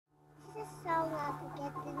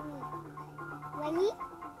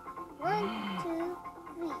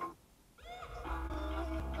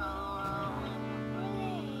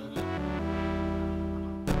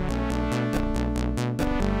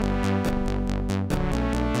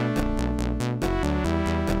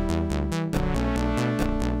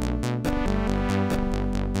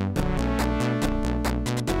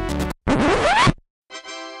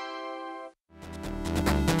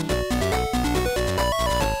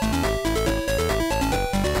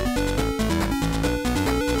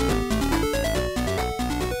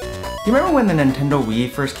You remember when the Nintendo Wii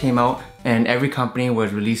first came out and every company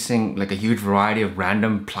was releasing like a huge variety of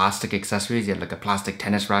random plastic accessories? You had like a plastic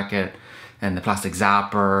tennis racket and the plastic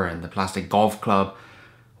zapper and the plastic golf club.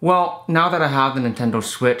 Well, now that I have the Nintendo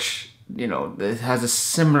Switch, you know, it has a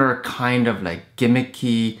similar kind of like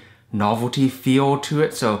gimmicky novelty feel to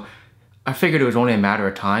it. So I figured it was only a matter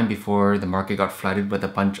of time before the market got flooded with a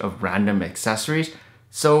bunch of random accessories.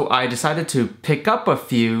 So I decided to pick up a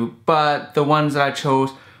few, but the ones that I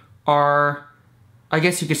chose are, I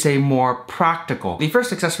guess you could say, more practical. The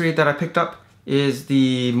first accessory that I picked up is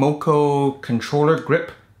the Moco controller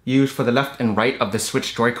grip used for the left and right of the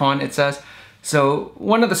Switch Joy-Con, it says. So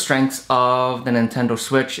one of the strengths of the Nintendo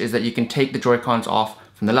Switch is that you can take the Joy-Cons off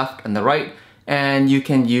from the left and the right, and you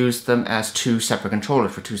can use them as two separate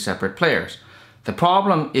controllers for two separate players. The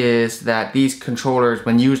problem is that these controllers,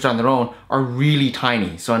 when used on their own, are really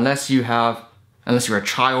tiny. So unless you're a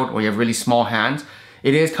child or you have really small hands,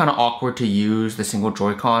 it is kind of awkward to use the single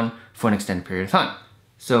Joy-Con for an extended period of time.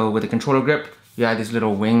 So with the controller grip, you have these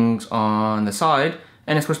little wings on the side,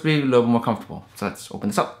 and it's supposed to be a little more comfortable. So let's open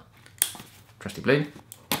this up. Trusty blade.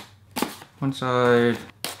 One side,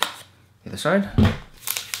 the other side.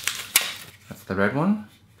 That's the red one,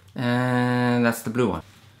 and that's the blue one.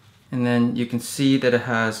 And then you can see that it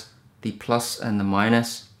has the plus and the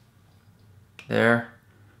minus there,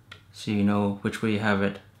 so you know which way you have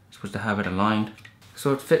it. You're supposed to have it aligned.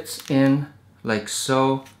 So it fits in like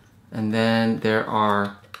so, and then there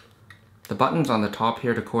are the buttons on the top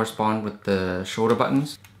here to correspond with the shoulder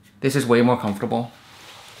buttons. This is way more comfortable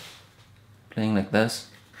playing like this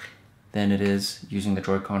than it is using the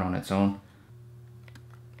Joy-Con on its own.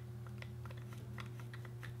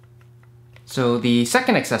 So the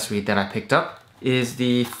second accessory that I picked up is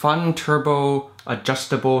the Fun Turbo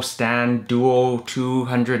Adjustable Stand Duo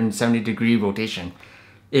 270-degree rotation.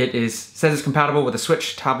 It says it's compatible with a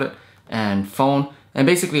Switch, tablet, and phone. And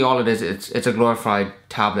basically all it is, it's a glorified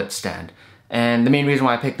tablet stand. And the main reason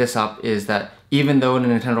why I picked this up is that even though the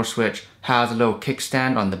Nintendo Switch has a little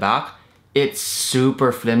kickstand on the back, it's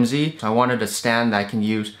super flimsy. So I wanted a stand that I can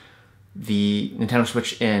use the Nintendo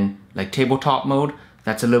Switch in like tabletop mode.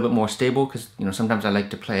 That's a little bit more stable because, you know, sometimes I like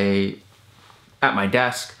to play at my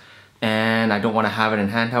desk and I don't want to have it in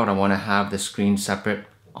handheld. I want to have the screen separate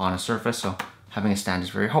on a surface. So having a stand is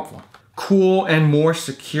very helpful. Cool and more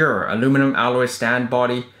secure aluminum alloy stand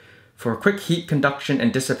body for quick heat conduction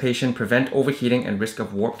and dissipation, prevent overheating and risk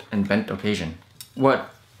of warped and bent occasion. What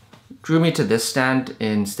drew me to this stand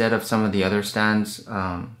instead of some of the other stands,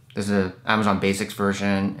 there's an Amazon Basics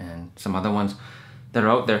version and some other ones that are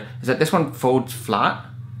out there, is that this one folds flat.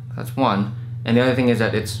 That's one. And the other thing is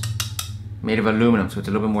that it's made of aluminum, so it's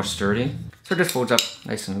a little bit more sturdy. So it just folds up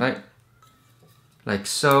nice and light, like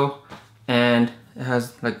so. And it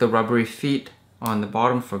has like the rubbery feet on the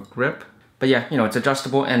bottom for grip. But yeah, you know, it's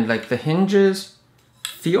adjustable, and like the hinges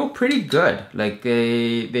feel pretty good. Like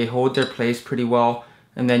they hold their place pretty well,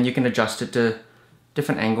 and then you can adjust it to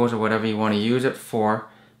different angles or whatever you want to use it for.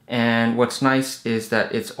 And what's nice is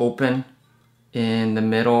that it's open in the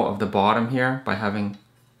middle of the bottom here by having,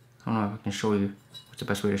 I don't know if I can show you, what's the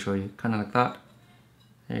best way to show you? Kind of like that.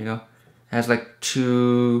 There you go. It has like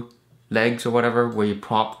two legs or whatever where you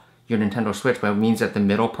prop your Nintendo Switch, but it means that the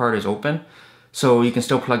middle part is open. So you can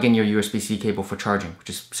still plug in your USB-C cable for charging, which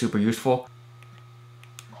is super useful.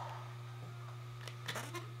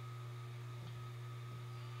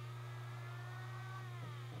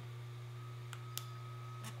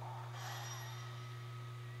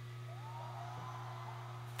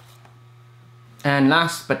 And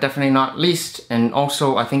last but definitely not least, and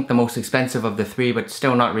also I think the most expensive of the three, but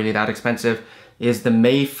still not really that expensive, is the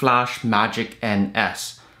mayflash Magic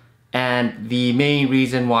NS. And the main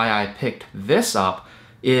reason why I picked this up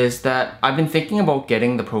is that I've been thinking about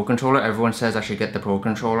getting the Pro Controller. Everyone says I should get the Pro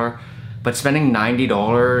Controller, but spending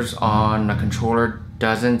 $90 on a controller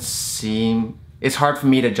doesn't seem, it's hard for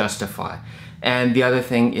me to justify. And the other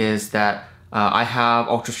thing is that I have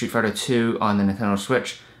Ultra Street Fighter 2 on the Nintendo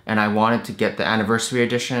Switch, and I wanted to get the Anniversary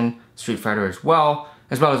Edition Street Fighter as well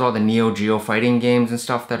as all the Neo Geo fighting games and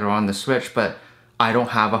stuff that are on the Switch, but I don't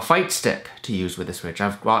have a fight stick to use with the Switch.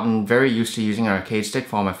 I've gotten very used to using an arcade stick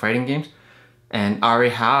for all my fighting games, and I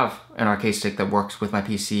already have an arcade stick that works with my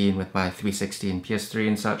PC and with my 360 and PS3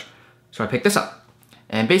 and such, so I picked this up.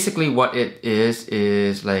 And basically what it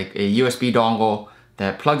is like a USB dongle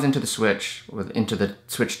that plugs into the Switch, or into the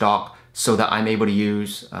Switch dock, so that I'm able to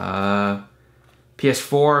use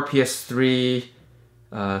PS4, PS3,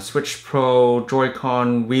 Switch Pro,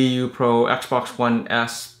 Joy-Con, Wii U Pro, Xbox One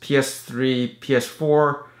S, PS3,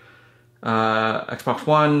 PS4, Xbox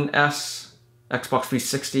One S, Xbox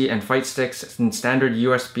 360, and fight sticks, and standard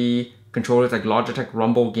USB controllers like Logitech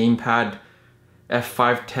Rumble Gamepad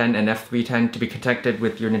F510 and F310 to be connected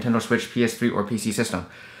with your Nintendo Switch, PS3, or PC system.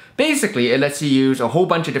 Basically, it lets you use a whole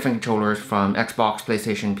bunch of different controllers from Xbox,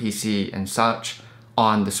 PlayStation, PC, and such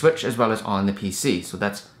on the Switch as well as on the PC. So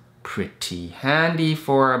that's pretty handy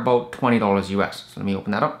for about $20 US. So let me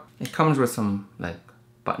open that up. It comes with some like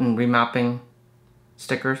button remapping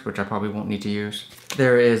stickers, which I probably won't need to use.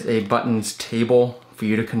 There is a buttons table for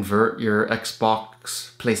you to convert your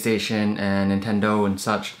Xbox, PlayStation, and Nintendo and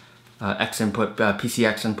such X input,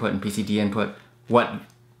 PCX input, and PCD input. What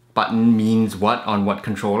button means what on what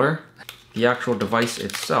controller. The actual device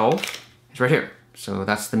itself is right here. So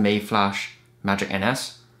that's the mayflash Magic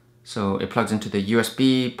NS. So it plugs into the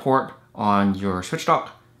USB port on your switch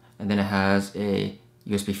dock, and then it has a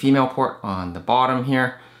USB female port on the bottom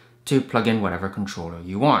here to plug in whatever controller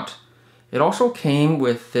you want. It also came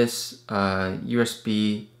with this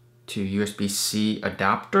USB to USB-C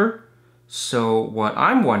adapter. So what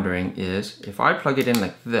I'm wondering is if I plug it in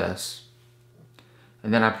like this,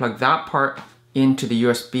 and then I plug that part into the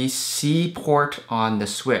USB-C port on the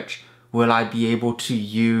Switch, will I be able to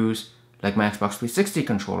use like my Xbox 360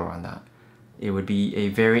 controller on that? It would be a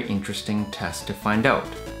very interesting test to find out,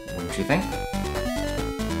 wouldn't you think?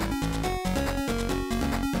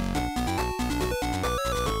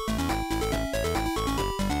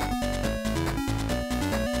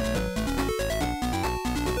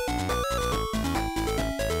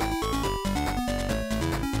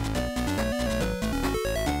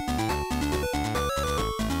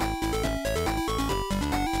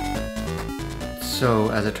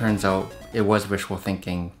 So as it turns out, it was wishful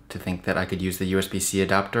thinking to think that I could use the USB-C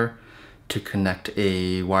adapter to connect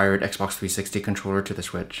a wired Xbox 360 controller to the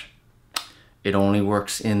Switch. It only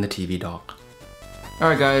works in the TV dock.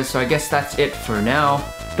 Alright guys, so I guess that's it for now.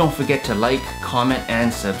 Don't forget to like, comment,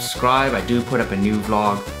 and subscribe. I do put up a new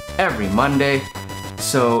vlog every Monday.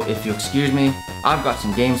 So if you excuse me, I've got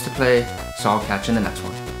some games to play, so I'll catch you in the next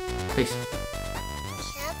one. Peace.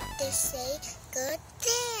 Have to say good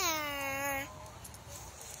there.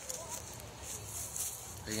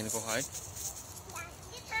 Are you gonna go hide? Yeah,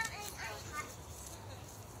 you come and I hide.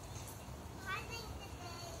 Hiding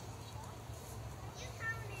today. You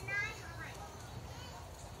come and I hide.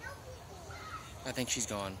 No peeking. I think she's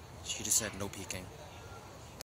gone. She just said no peeking.